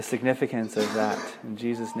the significance of that. In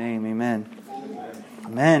Jesus' name, amen.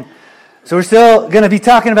 Amen. So we're still going to be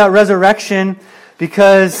talking about resurrection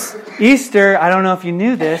because Easter, I don't know if you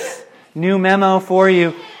knew this, new memo for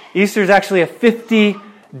you, Easter is actually a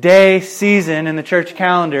 50-day season in the church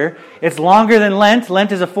calendar. It's longer than Lent.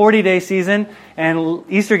 Lent is a 40-day season, and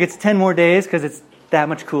Easter gets 10 more days because it's that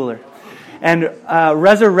much cooler. And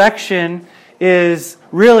resurrection is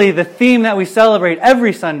really the theme that we celebrate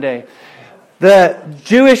every Sunday. The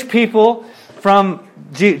Jewish people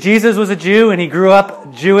Jesus was a Jew and he grew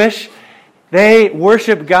up Jewish. They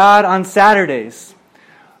worship God on Saturdays,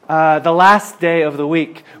 the last day of the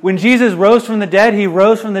week. When Jesus rose from the dead, he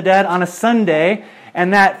rose from the dead on a Sunday,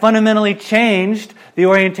 and that fundamentally changed the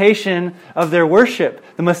orientation of their worship.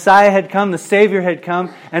 The Messiah had come, the Savior had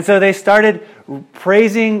come, and so they started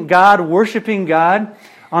praising God, worshiping God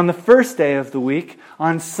on the first day of the week,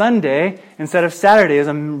 on Sunday instead of Saturday. It was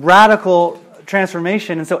a radical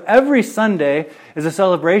transformation. And so every Sunday is a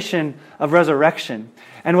celebration of resurrection.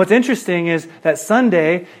 And what's interesting is that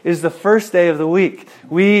Sunday is the first day of the week.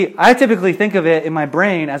 I typically think of it in my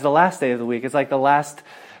brain as the last day of the week. It's like the last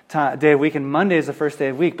day of the week, and Monday is the first day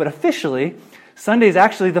of the week. But officially, Sunday is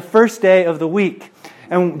actually the first day of the week.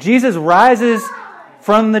 And Jesus rises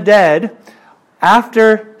from the dead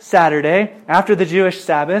after Saturday, after the Jewish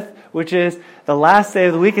Sabbath, which is the last day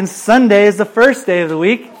of the week, and Sunday is the first day of the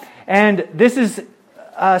week. And this is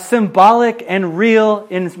symbolic and real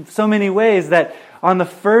in so many ways that on the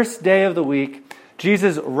first day of the week,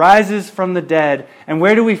 Jesus rises from the dead. And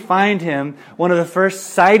where do we find him? One of the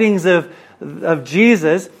first sightings of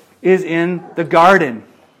Jesus is in the garden.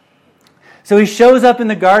 So he shows up in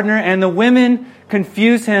the garden, and the women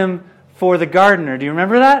confuse him for the gardener. Do you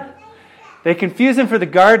remember that? They confuse him for the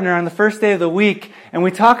gardener on the first day of the week. And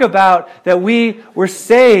we talk about that we were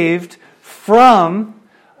saved from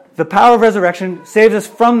the power of resurrection, saves us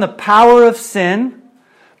from the power of sin,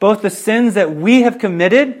 both the sins that we have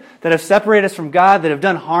committed, that have separated us from God, that have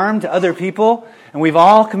done harm to other people. And we've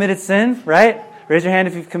all committed sin, right? Raise your hand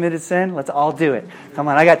if you've committed sin. Let's all do it. Come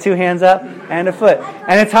on, I got 2 hands up and a foot.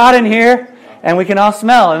 And it's hot in here, and we can all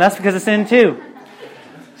smell, and that's because of sin too.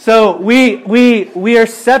 So we are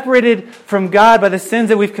separated from God by the sins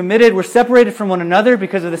that we've committed. We're separated from one another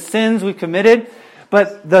because of the sins we've committed.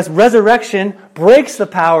 But the resurrection breaks the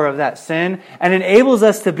power of that sin and enables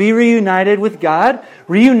us to be reunited with God,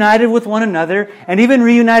 reunited with one another, and even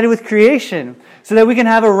reunited with creation, so that we can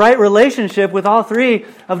have a right relationship with all three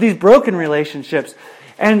of these broken relationships.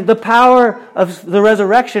 And the power of the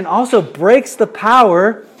resurrection also breaks the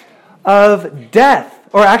power of death.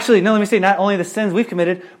 Or actually, no, let me say, not only the sins we've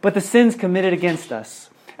committed, but the sins committed against us.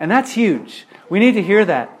 And that's huge. We need to hear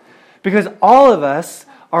that. Because all of us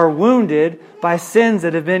are wounded by sins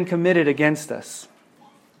that have been committed against us.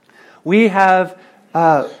 We have,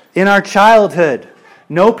 in our childhood,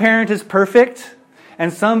 no parent is perfect,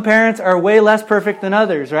 and some parents are way less perfect than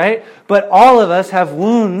others, right? But all of us have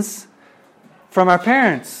wounds from our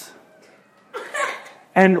parents.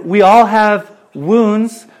 And we all have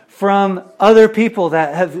wounds from other people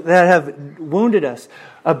that have wounded us.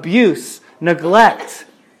 Abuse, neglect,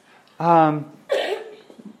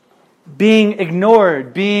 being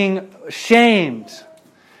ignored, being shamed.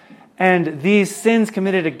 And these sins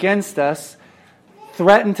committed against us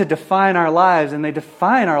threaten to define our lives, and they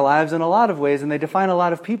define our lives in a lot of ways, and they define a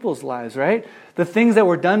lot of people's lives, right? The things that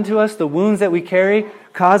were done to us, the wounds that we carry,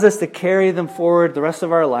 cause us to carry them forward the rest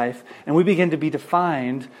of our life, and we begin to be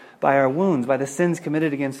defined by our wounds, by the sins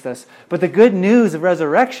committed against us. But the good news of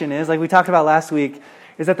resurrection is, like we talked about last week,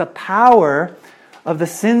 is that the power of the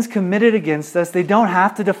sins committed against us, they don't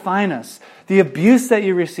have to define us. The abuse that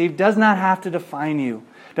you receive does not have to define you.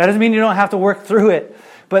 That doesn't mean you don't have to work through it,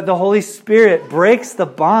 but the Holy Spirit breaks the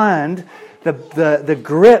bond, the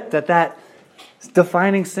grip that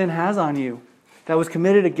defining sin has on you, that was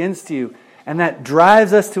committed against you, and that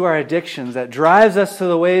drives us to our addictions, that drives us to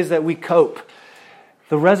the ways that we cope.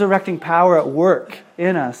 The resurrecting power at work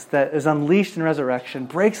in us that is unleashed in resurrection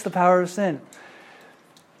breaks the power of sin.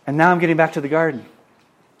 And now I'm getting back to the garden,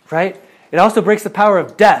 right? It also breaks the power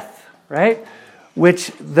of death, right?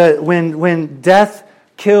 When death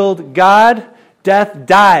killed God, death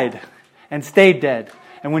died and stayed dead.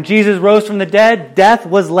 And when Jesus rose from the dead, death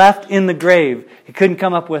was left in the grave. He couldn't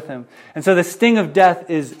come up with him. And so the sting of death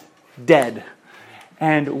is dead.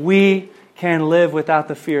 And we can live without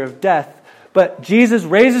the fear of death. But Jesus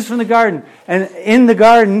raises from the garden. And in the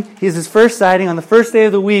garden, he's his first sighting on the first day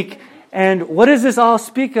of the week. And what does this all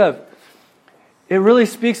speak of? It really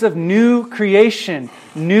speaks of new creation,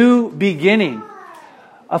 new beginning,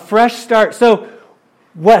 a fresh start. So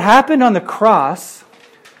what happened on the cross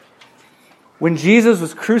When Jesus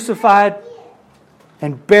was crucified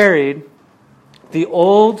and buried, the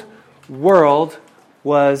old world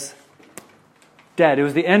was dead. It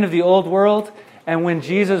was the end of the old world, and when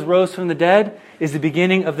Jesus rose from the dead is the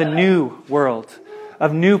beginning of the new world,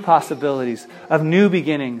 of new possibilities, of new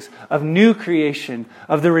beginnings, of new creation,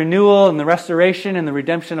 of the renewal and the restoration and the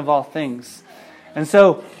redemption of all things. And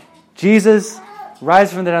so, Jesus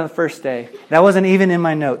rises from the dead on the first day. That wasn't even in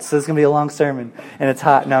my notes, so it's going to be a long sermon, and it's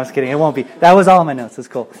hot. No, I'm just kidding. It won't be. That was all in my notes. It's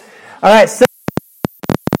cool. All right, so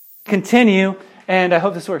continue, and I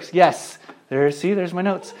hope this works. Yes, there's my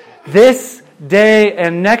notes. This day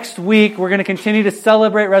and next week, we're going to continue to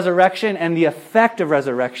celebrate resurrection and the effect of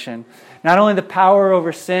resurrection. Not only the power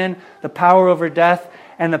over sin, the power over death,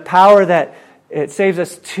 and the power that it saves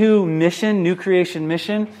us to mission, new creation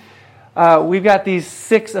mission. We've got these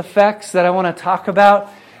 6 effects that I want to talk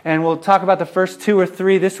about, and we'll talk about the first 2 or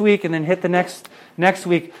 3 this week and then hit the next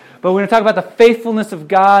week. But we're going to talk about the faithfulness of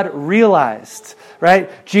God realized,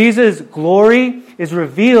 right? Jesus' glory is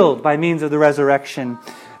revealed by means of the resurrection.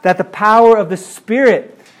 That the power of the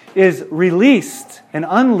Spirit is released and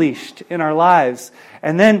unleashed in our lives.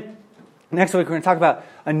 And then next week we're going to talk about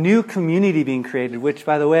a new community being created, which,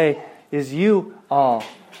 by the way, is you all.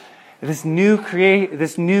 This new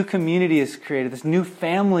community is created. This new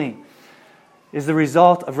family is the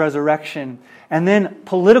result of resurrection. And then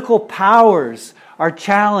political powers are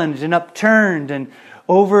challenged and upturned and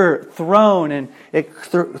overthrown, and it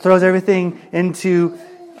throws everything into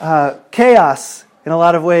chaos in a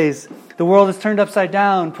lot of ways. The world is turned upside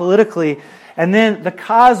down politically, and then the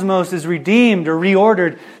cosmos is redeemed or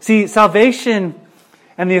reordered. See, salvation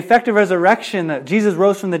and the effect of resurrection, that Jesus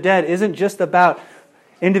rose from the dead, isn't just about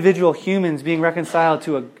individual humans being reconciled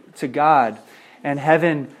to God and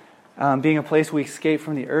heaven being a place we escape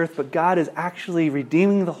from the earth, but God is actually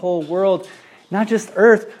redeeming the whole world, not just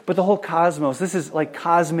earth, but the whole cosmos. This is like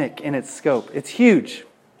cosmic in its scope. It's huge.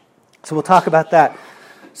 So we'll talk about that.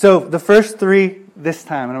 So the first 3 this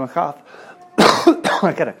time, and I'm going to cough.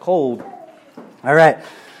 I got a cold. All right.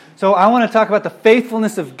 So I want to talk about the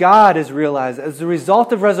faithfulness of God is realized as a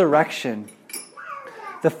result of resurrection.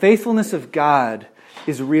 The faithfulness of God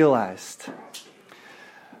is realized. Have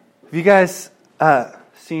you guys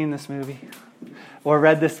seen this movie or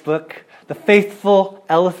read this book, The Faithful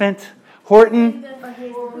Elephant? Horton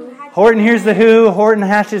hears the who. Horton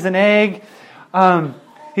hatches an egg.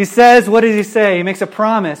 He says, what does he say? He makes a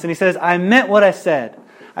promise, and he says, I meant what I said.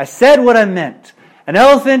 I said what I meant. An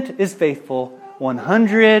elephant is faithful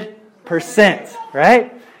 100%,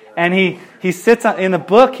 right? And he sits on, in the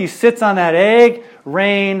book, he sits on that egg.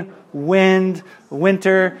 Rain, wind,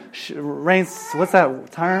 winter, rain, what's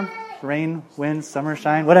that term? Rain, wind, summer,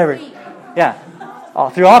 shine, whatever. Yeah,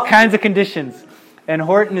 through all kinds of conditions. And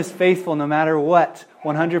Horton is faithful no matter what,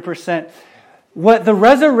 100%. What the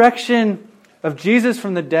resurrection of Jesus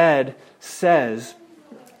from the dead says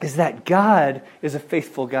is that God is a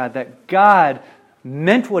faithful God, that God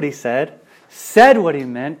meant what He said what He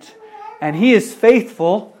meant, and He is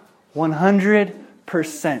faithful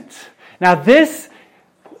 100%. Now this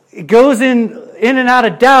goes in and out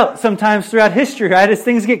of doubt sometimes throughout history, right? As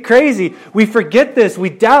things get crazy, we forget this. We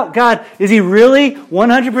doubt God. Is He really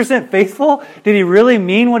 100% faithful? Did He really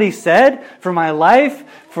mean what He said for my life,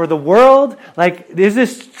 for the world? Like, is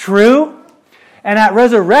this true? And at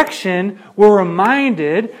resurrection, we're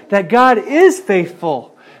reminded that God is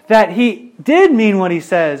faithful, that He did mean what He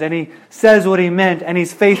says, and He says what He meant, and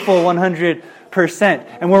He's faithful 100%.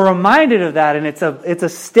 And we're reminded of that, and it's a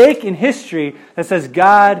stake in history that says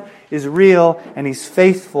God is real and He's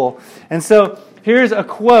faithful. And so here's a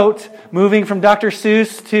quote moving from Dr.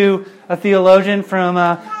 Seuss to a theologian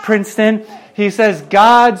from Princeton. He says,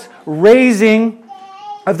 God's raising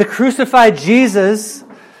of the crucified Jesus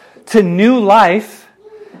to new life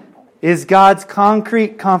is God's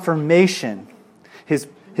concrete confirmation, His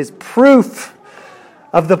proof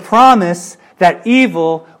of the promise that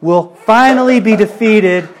evil will finally be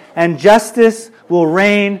defeated and justice will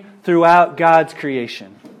reign throughout God's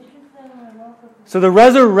creation. So the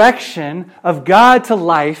resurrection of God to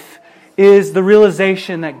life is the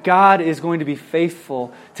realization that God is going to be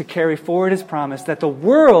faithful to carry forward His promise, that the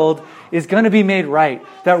world is going to be made right,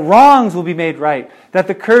 that wrongs will be made right, that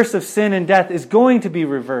the curse of sin and death is going to be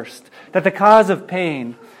reversed, that the cause of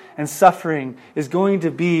pain and suffering is going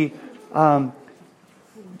to be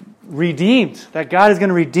redeemed, that God is going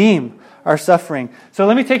to redeem our suffering. So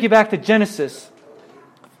let me take you back to Genesis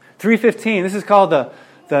 3:15. This is called the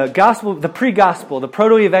gospel, the pre-gospel, the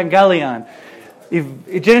proto-evangelion.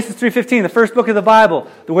 Genesis 3:15, the first book of the Bible,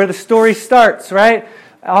 where the story starts, right?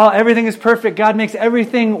 Everything is perfect. God makes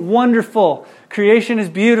everything wonderful. Creation is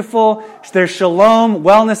beautiful. There's shalom,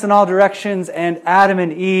 wellness in all directions. And Adam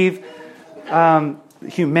and Eve,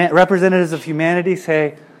 representatives of humanity,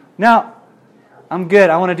 say, no, I'm good.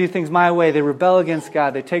 I want to do things my way. They rebel against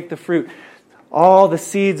God. They take the fruit. All the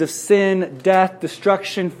seeds of sin, death,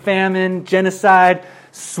 destruction, famine, genocide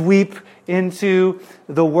sweep into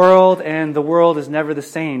the world, and the world is never the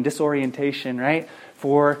same. Disorientation, right?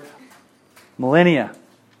 For millennia.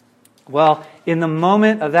 Well, in the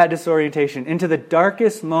moment of that disorientation, into the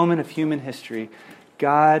darkest moment of human history,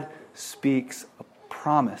 God speaks a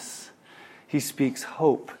promise. He speaks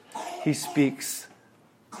hope. He speaks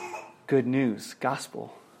good news,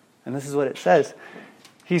 gospel. And this is what it says.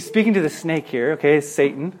 He's speaking to the snake here, okay,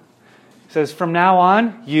 Satan. He says, from now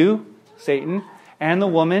on, you, Satan, and the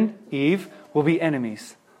woman, Eve, will be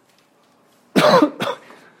enemies.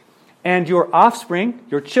 And your offspring,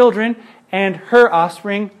 your children, and her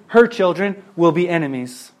offspring, her children, will be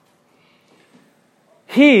enemies.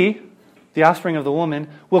 He, the offspring of the woman,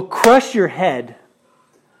 will crush your head,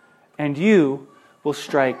 and you will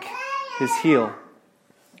strike his heel.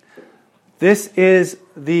 This is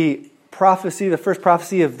the prophecy, the first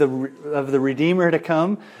prophecy of the Redeemer to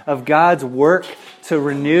come, of God's work to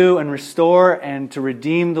renew and restore and to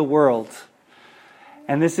redeem the world.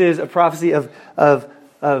 And this is a prophecy of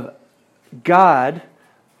God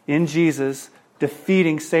in Jesus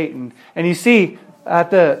defeating Satan. And you see,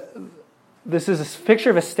 this is a picture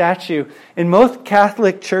of a statue. In most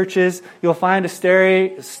Catholic churches, you'll find a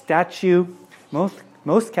statue.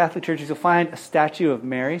 Most Catholic churches, you'll find a statue of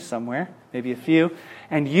Mary somewhere, maybe a few.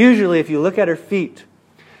 And usually, if you look at her feet,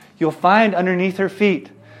 you'll find underneath her feet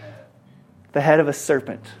the head of a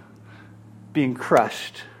serpent being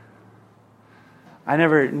crushed. I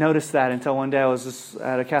never noticed that until one day I was just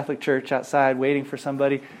at a Catholic church outside waiting for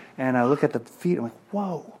somebody, and I look at the feet, I'm like,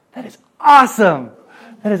 whoa, that is awesome.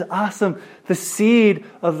 That is awesome. The seed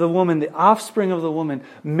of the woman, the offspring of the woman,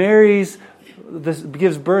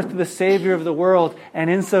 gives birth to the Savior of the world, and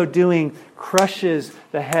in so doing, crushes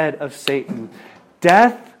the head of Satan.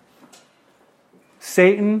 Death,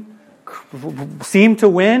 Satan seemed to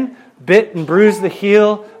win, bit and bruised the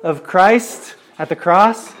heel of Christ at the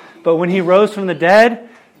cross, but when he rose from the dead,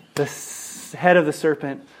 the head of the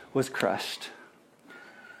serpent was crushed.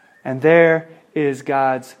 And there is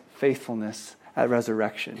God's faithfulness at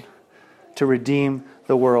resurrection to redeem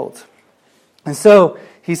the world. And so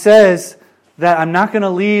he says that I'm not going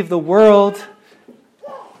to leave the world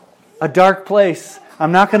a dark place.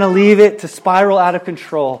 I'm not going to leave it to spiral out of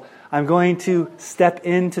control. I'm going to step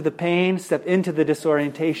into the pain, step into the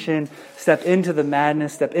disorientation, step into the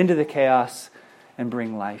madness, step into the chaos, and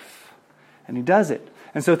bring life. And he does it.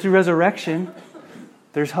 And so through resurrection,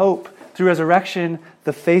 there's hope. Through resurrection,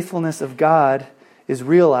 the faithfulness of God is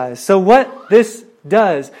realized. So what this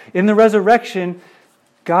does, in the resurrection,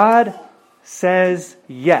 God says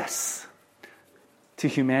yes to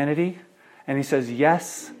humanity, and he says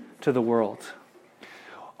yes to the world.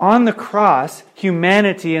 On the cross,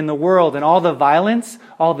 humanity and the world and all the violence,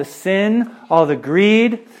 all the sin, all the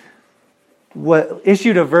greed,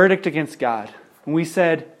 issued a verdict against God. And we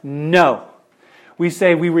said, no. We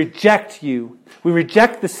say, we reject you. We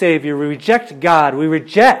reject the Savior. We reject God. We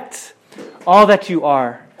reject all that you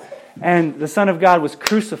are. And the Son of God was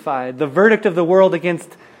crucified. The verdict of the world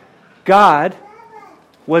against God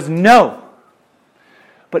was no.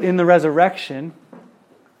 But in the resurrection,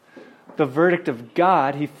 the verdict of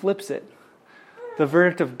God, he flips it. The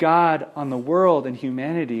verdict of God on the world and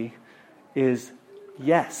humanity is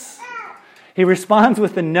yes. He responds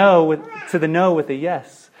with the no with a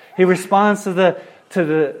yes. He responds to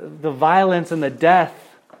the violence and the death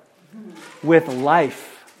with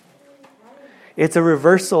life. It's a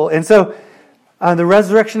reversal. And so the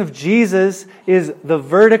resurrection of Jesus is the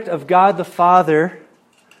verdict of God the Father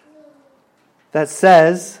that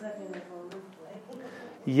says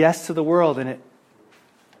yes to the world, and it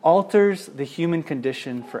alters the human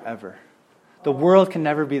condition forever. The world can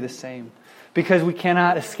never be the same because we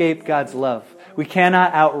cannot escape God's love. We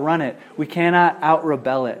cannot outrun it. We cannot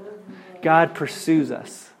out-rebel it. God pursues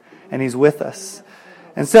us, and he's with us.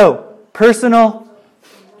 And so, personal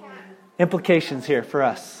implications here for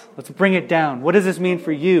us. Let's bring it down. What does this mean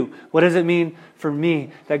for you? What does it mean for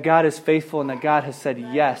me that God is faithful and that God has said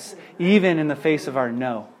yes, even in the face of our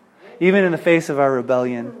no, even in the face of our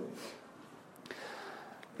rebellion?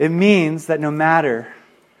 It means that no matter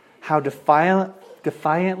how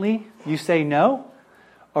defiantly you say no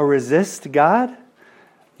or resist God,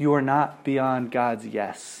 you are not beyond God's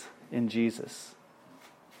yes in Jesus.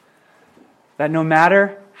 That no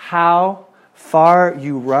matter how far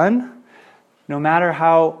you run, no matter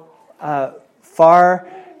how far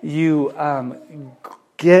you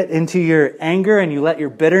get into your anger and you let your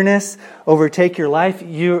bitterness overtake your life,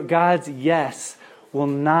 God's yes will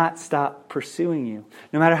not stop pursuing you.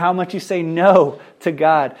 No matter how much you say no to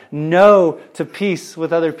God, no to peace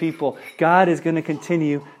with other people, God is going to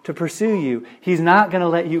continue to pursue you. He's not going to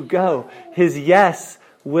let you go. His yes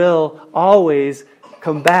will always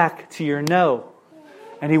come back to your no.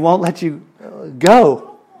 And He won't let you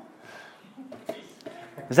go.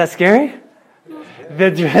 Is that scary?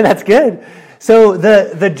 That's good. So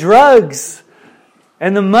the drugs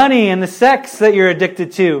and the money and the sex that you're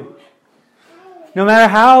addicted to, no matter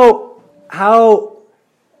how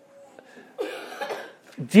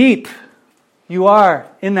deep you are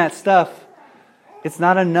in that stuff, it's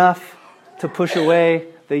not enough to push away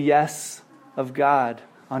the yes of God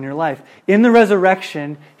on your life. In the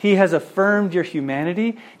resurrection, He has affirmed your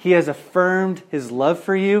humanity. He has affirmed His love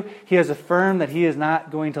for you. He has affirmed that He is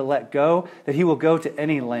not going to let go, that He will go to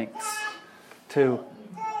any lengths to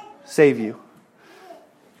save you.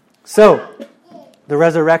 So, the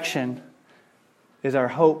resurrection is our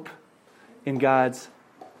hope in God's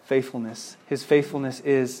faithfulness. His faithfulness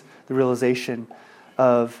is the realization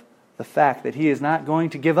of the fact that He is not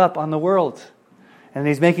going to give up on the world, and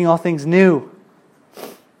He's making all things new.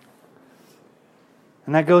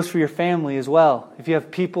 And that goes for your family as well. If you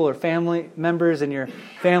have people or family members in your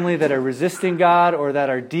family that are resisting God, or that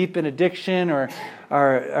are deep in addiction, or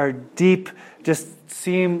are deep, just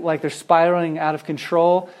seem like they're spiraling out of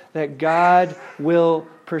control, that God will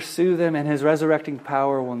pursue them, and His resurrecting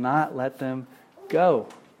power will not let them go.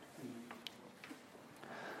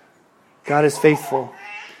 God is faithful.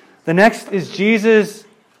 The next is Jesus'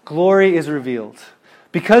 glory is revealed.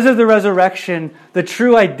 Because of the resurrection, the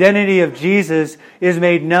true identity of Jesus is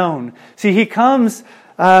made known. See, He comes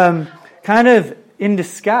kind of in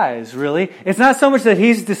disguise, really. It's not so much that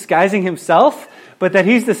He's disguising Himself, but that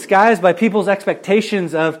He's disguised by people's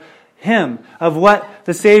expectations of Him, of what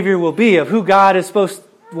the Savior will be, of who God is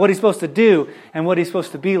what He's supposed to do, and what He's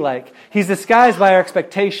supposed to be like. He's disguised by our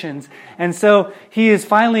expectations. And so He's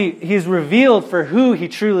revealed for who He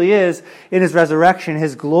truly is in His resurrection.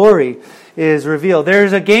 His glory is revealed.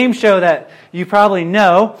 There's a game show that you probably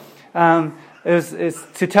know. It's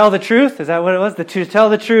To Tell the Truth. Is that what it was? To Tell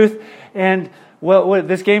the Truth. And what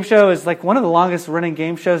this game show is like one of the longest running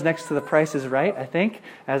game shows next to The Price is Right, I think,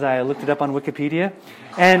 as I looked it up on Wikipedia.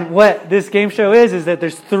 And what this game show is that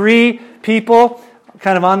there's 3 people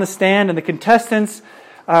kind of on the stand, and the contestants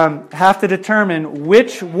have to determine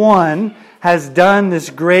which one has done this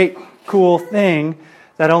great, cool thing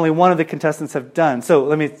that only one of the contestants have done. So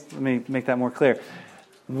let me make that more clear.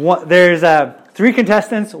 There's 3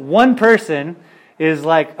 contestants. One person is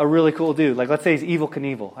like a really cool dude. Like, let's say he's Evel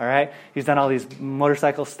Knievel, all right? He's done all these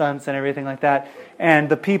motorcycle stunts and everything like that. And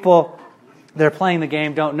the people that are playing the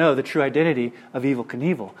game don't know the true identity of Evel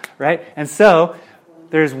Knievel, right? And so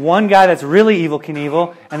there's one guy that's really Evel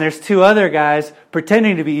Knievel, and there's 2 other guys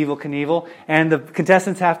pretending to be Evel Knievel, and the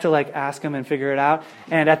contestants have to ask them and figure it out.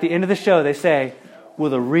 And at the end of the show, they say,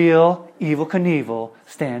 "Will the real Evel Knievel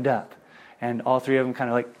stand up?" And all 3 of them kind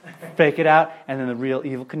of fake it out, and then the real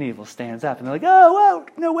Evel Knievel stands up, and they're like, "Oh, whoa,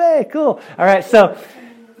 no way, cool." All right, so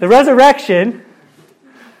the resurrection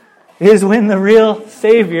is when the real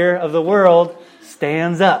Savior of the world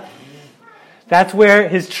stands up. That's where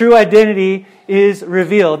His true identity is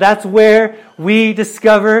revealed. That's where we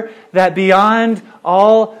discover that beyond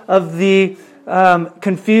all of the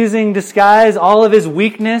confusing disguise, all of His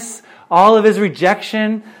weakness, all of His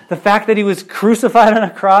rejection, the fact that He was crucified on a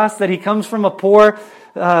cross, that He comes from a poor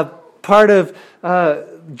part of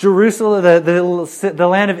Jerusalem, the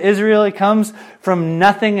land of Israel. He comes from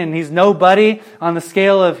nothing, and He's nobody on the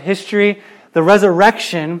scale of history. The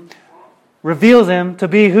resurrection reveals Him to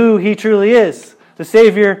be who He truly is. The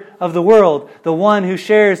Savior of the world, the one who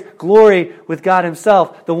shares glory with God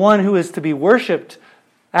Himself, the one who is to be worshipped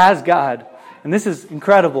as God. And this is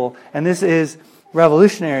incredible, and this is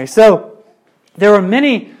revolutionary. So, there were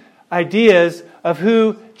many ideas of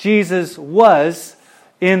who Jesus was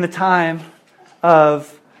in the time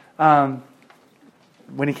of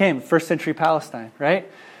when He came, first century Palestine, right?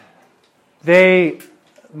 The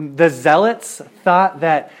Zealots thought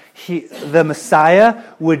that the Messiah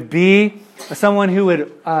would be someone who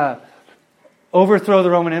would overthrow the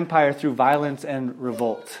Roman Empire through violence and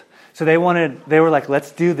revolt. So they were like,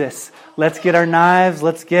 let's do this. Let's get our knives.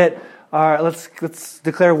 Let's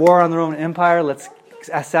declare war on the Roman Empire. Let's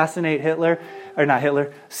assassinate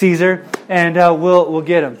Caesar, and we'll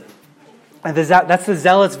get him. And that's the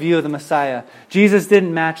Zealots' view of the Messiah. Jesus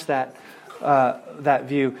didn't match that. that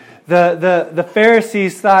view. The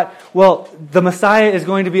Pharisees thought, well, the Messiah is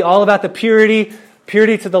going to be all about the purity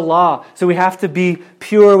to the law. So we have to be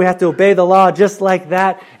pure. We have to obey the law just like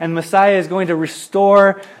that. And Messiah is going to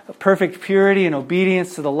restore perfect purity and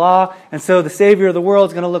obedience to the law. And so the Savior of the world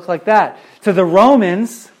is going to look like that. To the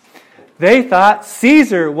Romans, they thought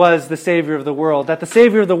Caesar was the Savior of the world, that the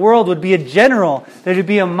Savior of the world would be a general, that it would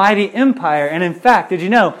be a mighty empire. And in fact, did you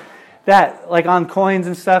know that, like on coins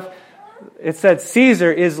and stuff, it said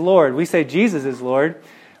Caesar is Lord. We say Jesus is Lord.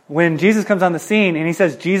 When Jesus comes on the scene and he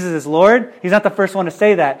says Jesus is Lord, he's not the first one to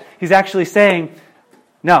say that. He's actually saying,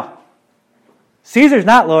 no, Caesar's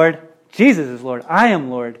not Lord. Jesus is Lord. I am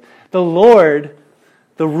Lord. The Lord,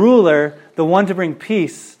 the ruler, the one to bring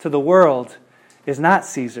peace to the world is not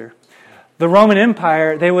Caesar. The Roman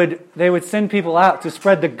Empire, they would send people out to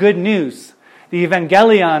spread the good news, the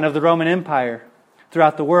evangelion of the Roman Empire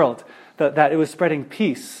throughout the world, that it was spreading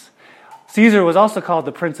peace. Caesar was also called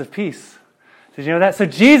the Prince of Peace. Did you know that? So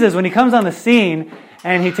Jesus, when he comes on the scene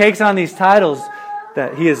and he takes on these titles,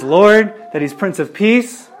 that he is Lord, that he's Prince of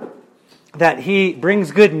Peace, that he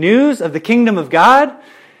brings good news of the kingdom of God,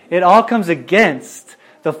 it all comes against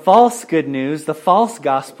the false good news, the false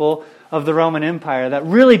gospel of the Roman Empire that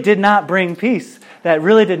really did not bring peace, that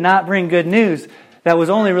really did not bring good news, that was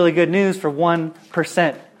only really good news for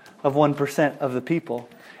 1% of the people,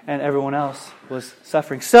 and everyone else was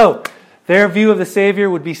suffering. So, their view of the Savior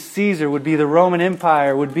would be Caesar, would be the Roman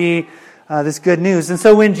Empire, would be this good news. And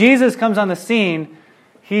so when Jesus comes on the scene,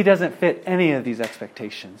 he doesn't fit any of these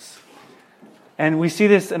expectations. And we see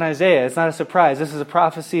this in Isaiah. It's not a surprise. This is a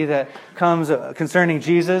prophecy that comes concerning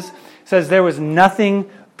Jesus. It says there was nothing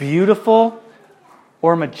beautiful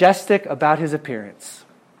or majestic about his appearance.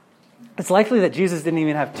 It's likely that Jesus didn't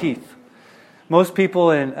even have teeth. Most people,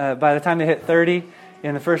 by the time they hit 30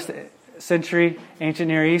 in the first century, ancient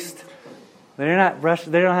Near East, they're not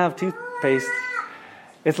brushed. They don't have toothpaste.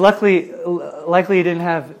 It's likely he didn't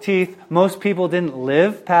have teeth. Most people didn't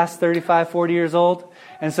live past 35, 40 years old.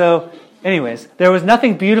 And so, anyways, there was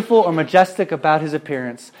nothing beautiful or majestic about his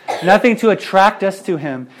appearance. Nothing to attract us to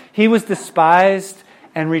him. He was despised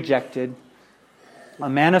and rejected. A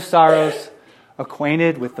man of sorrows,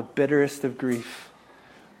 acquainted with the bitterest of grief.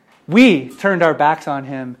 We turned our backs on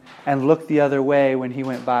him and looked the other way when he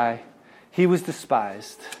went by. He was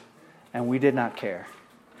despised, and we did not care.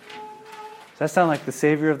 Does that sound like the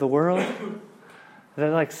Savior of the world?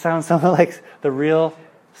 Does that sound something like the real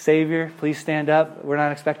Savior? Please stand up. We're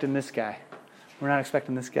not expecting this guy. We're not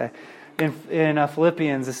expecting this guy. In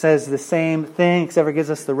Philippians, it says the same thing, except it gives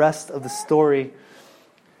us the rest of the story.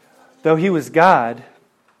 Though he was God,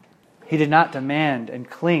 he did not demand and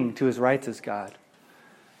cling to his rights as God.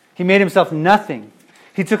 He made himself nothing.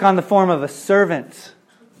 He took on the form of a servant,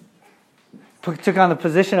 took on the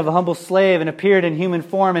position of a humble slave, and appeared in human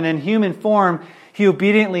form. And in human form, he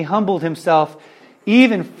obediently humbled himself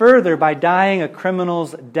even further by dying a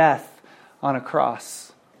criminal's death on a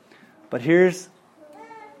cross. But here's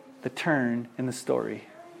the turn in the story.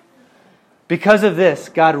 Because of this,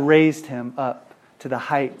 God raised him up to the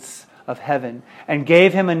heights of heaven and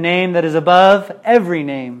gave him a name that is above every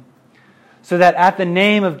name, so that at the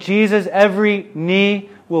name of Jesus every knee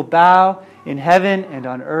will bow in heaven and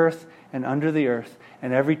on earth and under the earth,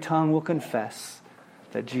 and every tongue will confess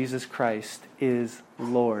that Jesus Christ is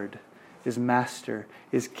Lord, is Master,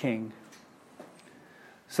 is King.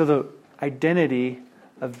 So the identity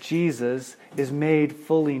of Jesus is made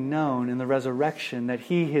fully known in the resurrection, that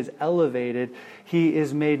he is elevated. He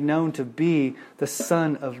is made known to be the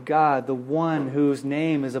Son of God, the one whose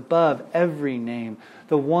name is above every name,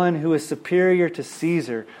 the one who is superior to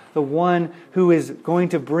Caesar, the one who is going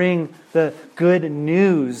to bring the good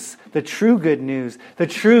news, the true good news, the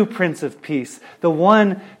true Prince of Peace, the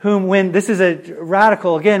one whom, when, this is a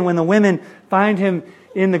radical, again, when the women find him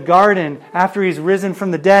in the garden after he's risen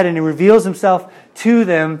from the dead and he reveals himself to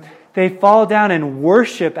them, they fall down and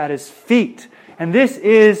worship at his feet. And this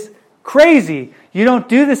is crazy. You don't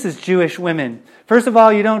do this as Jewish women. First of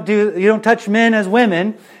all, you don't touch men as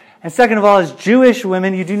women. And second of all, as Jewish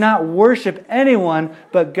women, you do not worship anyone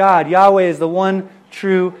but God. Yahweh is the one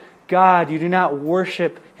true God. You do not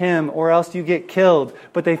worship him, or else you get killed.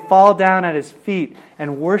 But they fall down at his feet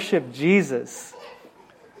and worship Jesus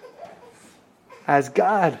as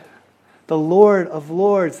God, the Lord of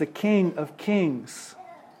lords, the King of kings,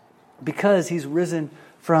 because he's risen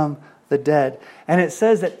from the dead. And it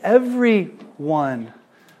says that everyone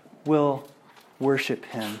will worship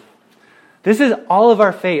him. This is all of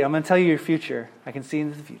our fate. I'm going to tell you your future. I can see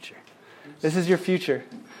into the future. This is your future.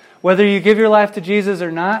 Whether you give your life to Jesus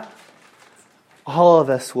or not, all of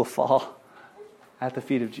us will fall at the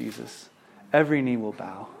feet of Jesus. every knee will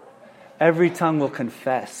bow. Every tongue will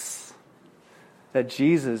confess that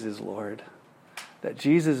Jesus is Lord, that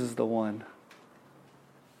Jesus is the one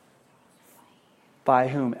by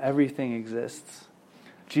whom everything exists.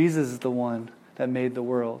 Jesus is the one that made the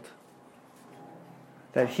world,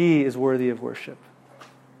 that He is worthy of worship.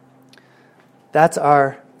 That's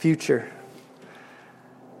our future.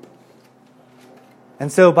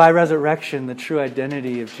 And so by resurrection, the true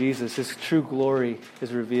identity of Jesus, His true glory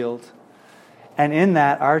is revealed. And in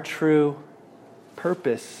that, our true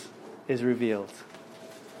purpose is revealed.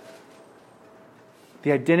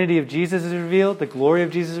 The identity of Jesus is revealed, the glory of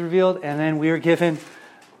Jesus is revealed, and then we are given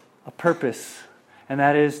a purpose, and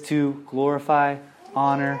that is to glorify,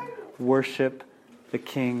 honor, worship the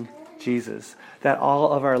King Jesus. That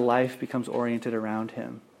all of our life becomes oriented around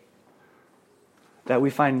Him. That we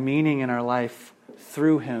find meaning in our life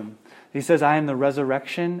through Him. He says, I am the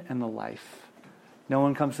resurrection and the life. No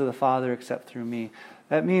one comes to the Father except through me.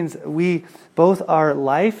 That means we both our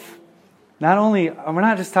life, we're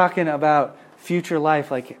not just talking about future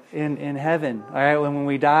life like in heaven. All right, when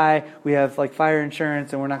we die, we have like fire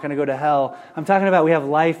insurance and we're not going to go to hell. I'm talking about we have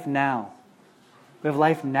life now. We have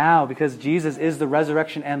life now because Jesus is the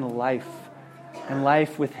resurrection and the life. And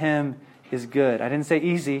life with Him is good. I didn't say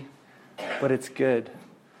easy, but it's good.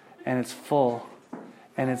 And it's full.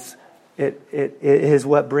 And it is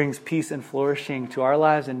what brings peace and flourishing to our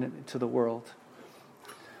lives and to the world.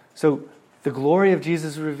 So the glory of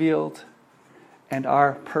Jesus is revealed, and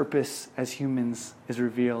our purpose as humans is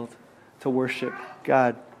revealed to worship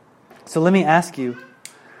God. So let me ask you,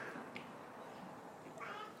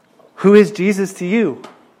 who is Jesus to you?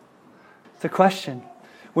 It's a question.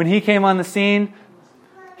 When He came on the scene,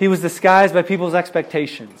 He was disguised by people's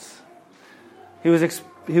expectations. He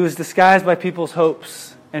was disguised by people's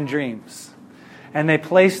hopes and dreams. And they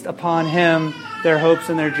placed upon Him their hopes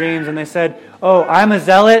and their dreams. And they said, oh, I'm a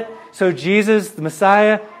zealot. So Jesus, the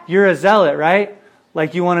Messiah, you're a zealot, right?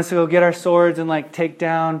 Like you want us to go get our swords and like take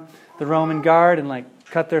down the Roman guard and like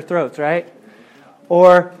cut their throats, right?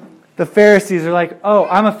 Or the Pharisees are like, oh,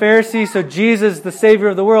 I'm a Pharisee, so Jesus, the Savior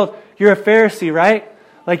of the world, you're a Pharisee, right?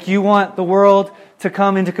 Like you want the world to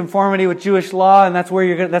come into conformity with Jewish law, and that's where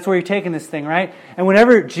you're taking this thing, right? And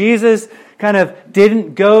whenever Jesus kind of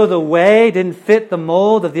didn't go the way, didn't fit the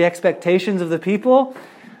mold of the expectations of the people,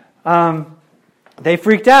 they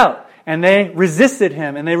freaked out and they resisted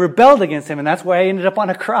Him and they rebelled against Him, and that's why He ended up on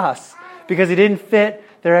a cross, because He didn't fit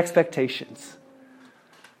their expectations.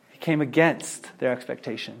 He came against their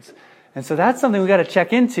expectations. And so that's something we got to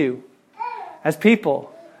check into as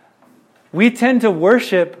people. We tend to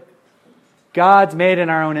worship God's made in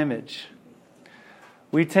our own image.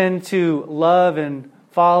 We tend to love and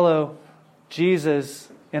follow Jesus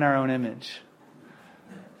in our own image.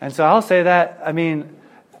 And so I'll say that,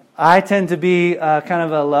 I tend to be kind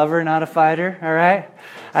of a lover, not a fighter, all right?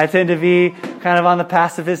 I tend to be kind of on the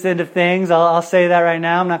pacifist end of things. I'll say that right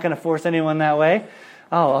now. I'm not going to force anyone that way.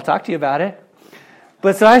 Oh, I'll talk to you about it.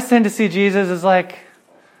 But so I tend to see Jesus as like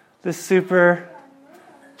this super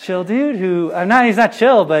chill dude who, he's not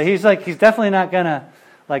chill, but he's definitely not going to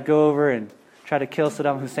like go over and try to kill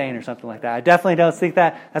Saddam Hussein or something like that. I definitely don't think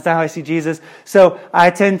that. That's not how I see Jesus. So I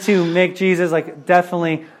tend to make Jesus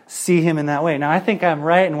definitely see Him in that way. Now I think I'm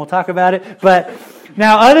right, and we'll talk about it. But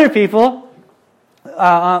now other people,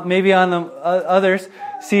 maybe on the others,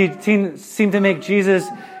 seem to make Jesus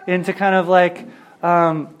into kind of like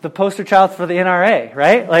the poster child for the NRA,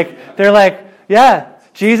 right? Like they're like, yeah,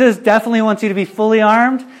 Jesus definitely wants you to be fully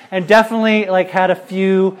armed, and definitely had a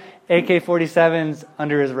few AK-47s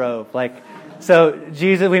under His robe. So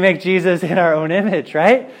Jesus, we make Jesus in our own image,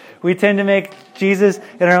 right? We tend to make Jesus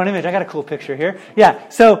in our own image. I got a cool picture here. Yeah,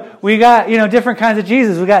 so we got, different kinds of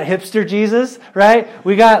Jesus. We got hipster Jesus, right?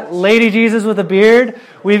 We got lady Jesus with a beard.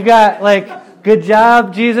 We've got good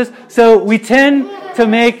job Jesus. So we tend to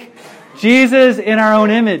make Jesus in our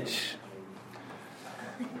own image.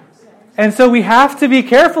 And so we have to be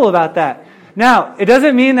careful about that. Now, it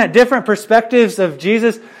doesn't mean that different perspectives of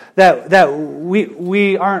Jesus that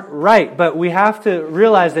we aren't right, but we have to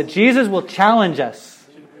realize that Jesus will challenge us.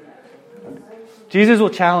 Jesus will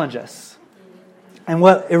challenge us. And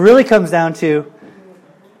what it really comes down to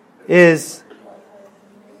is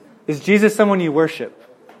Jesus someone you worship?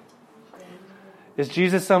 Is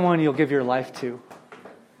Jesus someone you'll give your life to?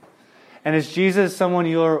 And is Jesus someone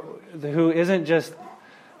who isn't just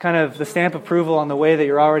kind of the stamp approval on the way that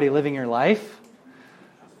you're already living your life?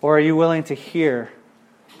 Or are you willing to hear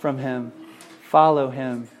from Him, follow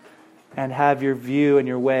Him, and have your view and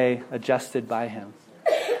your way adjusted by Him?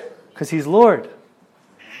 Because He's Lord.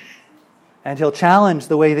 And He'll challenge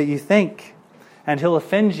the way that you think. And He'll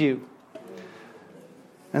offend you.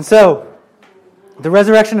 And so, the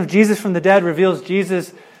resurrection of Jesus from the dead reveals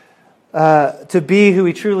Jesus to be who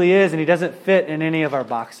he truly is, and he doesn't fit in any of our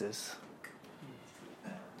boxes.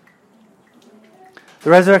 The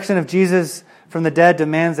resurrection of Jesus from the dead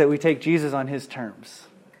demands that we take Jesus on his terms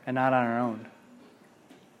and not on our own.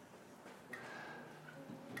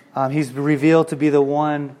 He's revealed to be the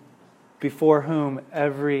one before whom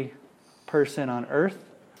every person on earth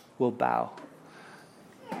will bow.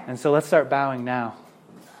 And so let's start bowing now.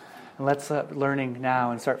 And let's start learning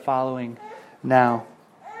now and start following now.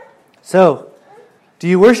 So, do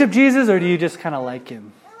you worship Jesus or do you just kind of like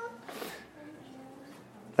him?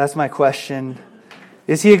 That's my question.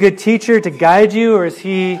 Is he a good teacher to guide you, or is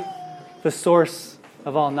he the source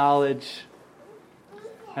of all knowledge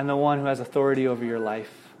and the one who has authority over your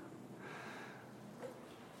life?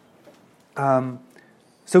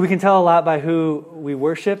 So we can tell a lot by who we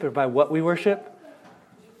worship or by what we worship,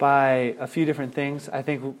 by a few different things. I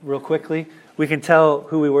think real quickly, we can tell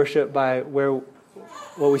who we worship by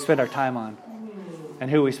what we spend our time on and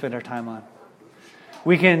who we spend our time on.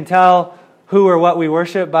 We can tell who or what we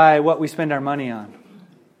worship by what we spend our money on.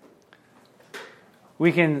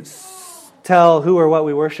 We can tell who or what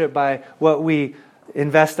we worship by what we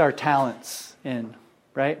invest our talents in,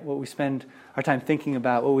 right? What we spend our time thinking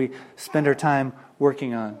about, what we spend our time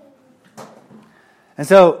working on. And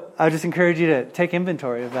so I would just encourage you to take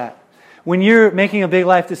inventory of that. When you're making a big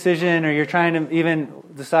life decision, or you're trying to even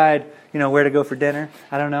decide, where to go for dinner,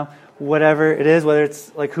 I don't know, whatever it is, whether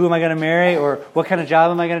it's like who am I going to marry, or what kind of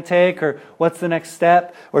job am I going to take, or what's the next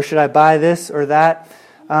step, or should I buy this or that?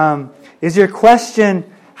 Is your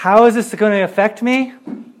question, how is this going to affect me?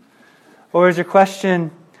 Or is your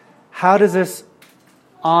question, how does this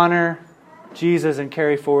honor Jesus and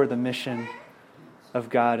carry forward the mission of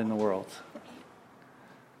God in the world?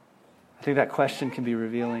 I think that question can be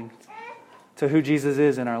revealing to who Jesus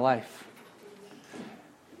is in our life.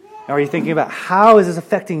 Are you thinking about how is this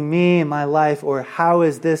affecting me in my life, or how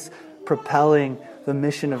is this propelling the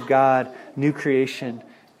mission of God, new creation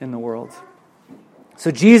in the world?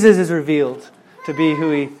 So Jesus is revealed to be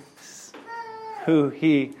who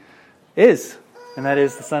he is, and that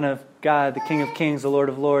is the Son of God, the King of Kings, the Lord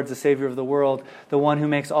of Lords, the Savior of the world, the one who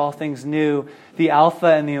makes all things new, the Alpha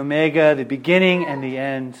and the Omega, the beginning and the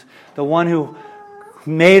end, the one who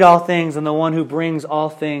made all things and the one who brings all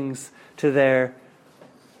things to their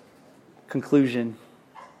conclusion.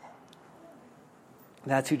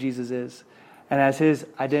 That's who Jesus is. And as his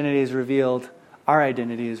identity is revealed, our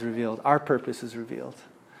identity is revealed, our purpose is revealed.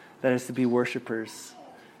 That is to be worshipers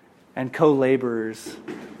and co-laborers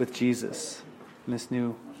with Jesus in this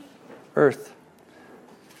new earth.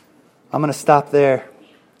 I'm going to stop there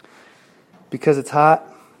because it's hot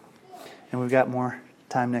and we've got more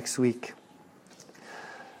time next week.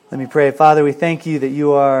 Let me pray. Father, we thank you that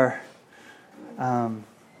you are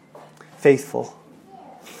faithful,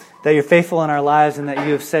 that you're faithful in our lives, and that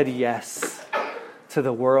you have said yes to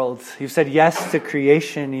the world. You've said yes to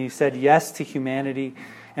creation. You've said yes to humanity,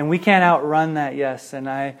 and we can't outrun that yes. And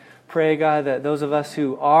I pray, God, that those of us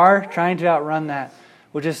who are trying to outrun that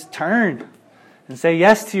will just turn and say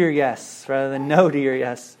yes to your yes rather than no to your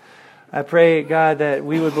yes. I pray, God, that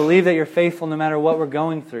we would believe that you're faithful no matter what we're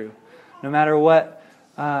going through, no matter what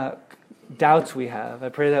doubts we have. I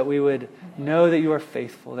pray that we would know that you are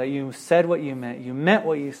faithful, that you said what you meant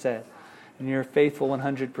what you said, and you're faithful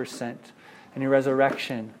 100%. And your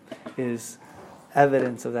resurrection is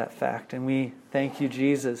evidence of that fact. And we thank you,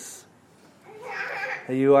 Jesus,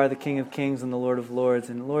 that you are the King of Kings and the Lord of Lords.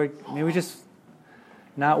 And Lord, may we just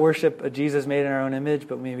not worship a Jesus made in our own image,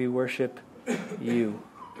 but may we worship you.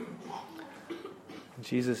 In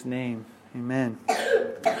Jesus' name, amen.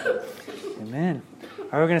 Amen.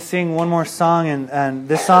 All right, we're going to sing one more song, and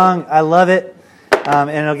this song, I love it, and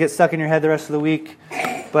it'll get stuck in your head the rest of the week.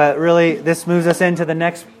 But really, this moves us into the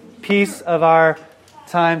next piece of our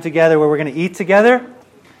time together, where we're going to eat together.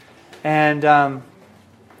 And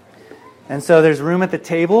so there's room at the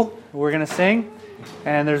table. We're going to sing,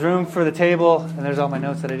 and there's room for the table, and there's all my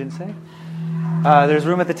notes that I didn't say. There's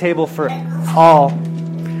room at the table for all.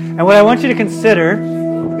 And what I want you to consider,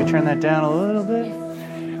 let me turn that down a little bit.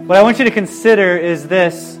 What I want you to consider is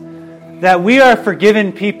this, that we are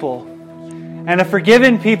forgiven people, and a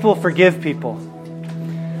forgiven people forgive people.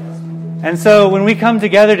 And so when we come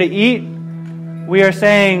together to eat, we are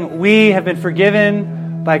saying we have been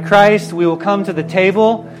forgiven by Christ. We will come to the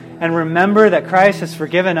table and remember that Christ has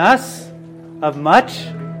forgiven us of much.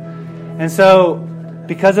 And so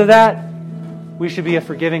because of that, we should be a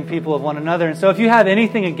forgiving people of one another. And so if you have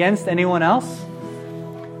anything against anyone else,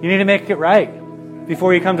 you need to make it right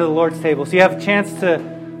before you come to the Lord's table. So you have a chance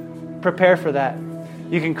to prepare for that.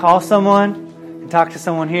 You can call someone and talk to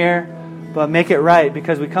someone here, but make it right,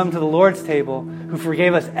 because we come to the Lord's table who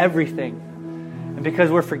forgave us everything. And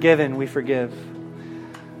because we're forgiven, we forgive.